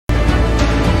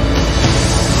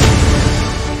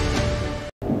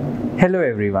Hello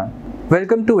everyone,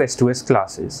 welcome to S2S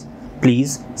Classes.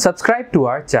 Please subscribe to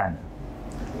our channel.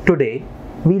 Today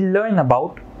we'll learn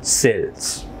about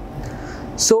cells.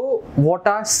 So what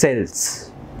are cells?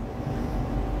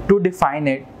 To define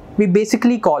it, we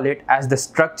basically call it as the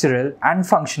structural and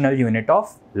functional unit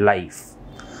of life.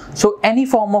 So any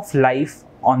form of life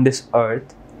on this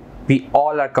earth, we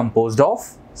all are composed of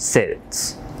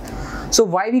cells. So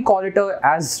why we call it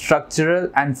as structural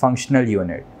and functional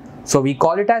unit? So we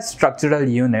call it as structural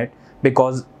unit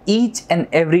because each and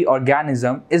every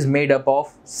organism is made up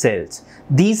of cells.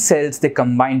 These cells, they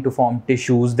combine to form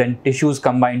tissues, then tissues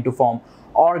combine to form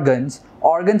organs,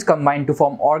 organs combine to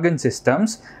form organ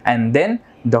systems, and then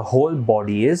the whole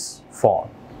body is formed.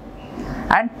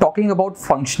 And talking about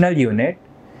functional unit,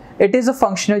 it is a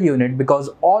functional unit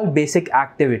because all basic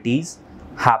activities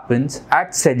happens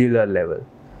at cellular level.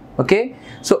 Okay,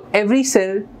 so every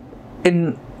cell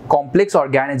in complex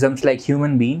organisms like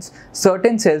human beings,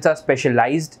 certain cells are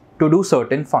specialized to do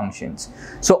certain functions.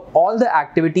 So all the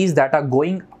activities that are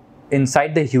going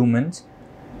inside the humans,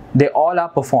 they all are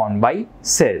performed by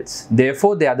cells.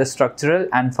 Therefore, they are the structural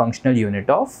and functional unit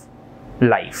of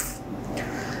life.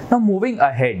 Now moving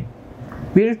ahead,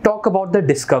 we will talk about the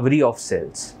discovery of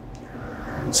cells.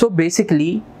 So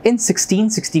basically, in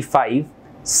 1665,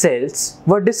 cells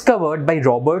were discovered by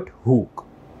Robert Hooke.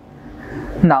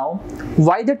 Now,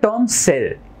 why the term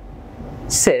cell?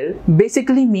 Cell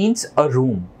basically means a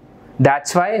room.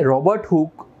 That's why Robert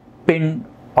Hooke pinned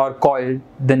or called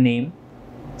the name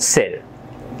cell.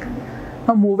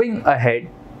 Now moving ahead,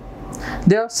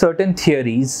 there are certain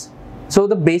theories. So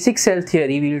the basic cell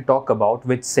theory we will talk about,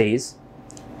 which says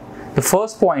the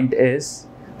first point is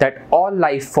that all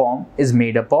life form is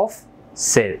made up of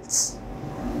cells.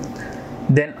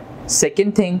 Then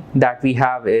second thing that we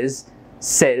have is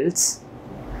cells,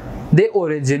 they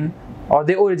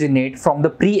originate from the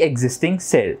pre-existing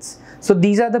cells. So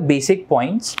these are the basic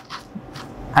points,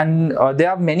 and there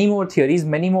are many more theories,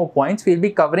 many more points. We'll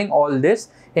be covering all this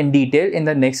in detail in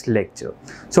the next lecture.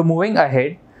 So moving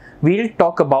ahead, we'll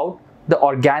talk about the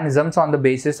organisms on the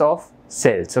basis of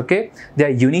cells. Okay, there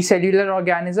are unicellular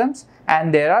organisms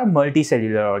and there are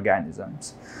multicellular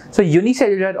organisms. So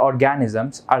unicellular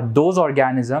organisms are those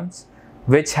organisms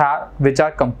which are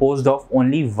composed of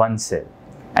only one cell.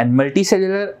 And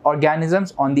multicellular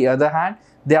organisms, on the other hand,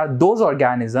 they are those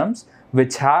organisms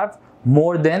which have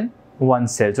more than one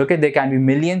cells. Okay, there can be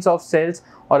millions of cells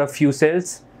or a few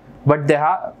cells, but they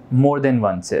have more than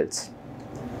one cells.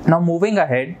 Now moving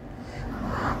ahead,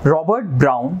 Robert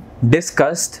Brown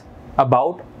discussed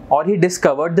about, or he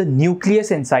discovered the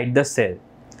nucleus inside the cell.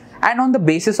 And on the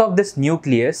basis of this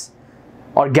nucleus,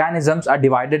 organisms are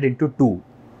divided into two: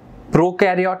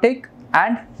 prokaryotic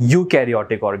and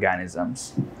eukaryotic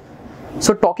organisms.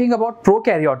 So talking about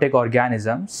prokaryotic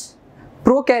organisms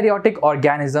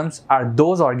are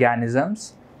those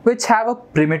organisms which have a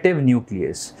primitive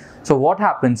nucleus. So what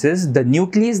happens is, the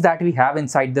nucleus that we have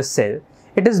inside the cell,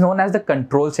 it is known as the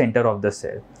control center of the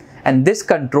cell. And this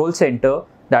control center,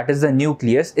 that is the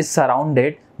nucleus, is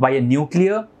surrounded by a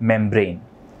nuclear membrane.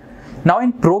 Now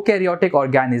in prokaryotic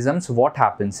organisms, what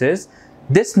happens is,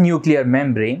 this nuclear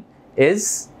membrane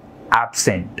is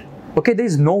absent. Okay, there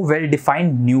is no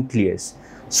well-defined nucleus.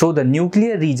 So the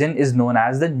nuclear region is known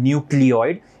as the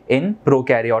nucleoid in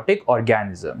prokaryotic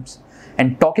organisms.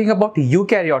 And talking about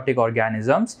eukaryotic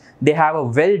organisms, they have a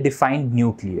well-defined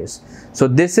nucleus. So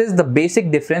this is the basic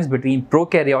difference between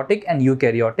prokaryotic and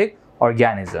eukaryotic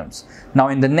organisms. Now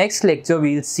in the next lecture,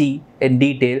 we will see in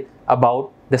detail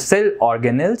about the cell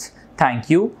organelles. Thank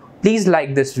you. Please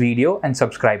like this video and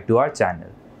subscribe to our channel.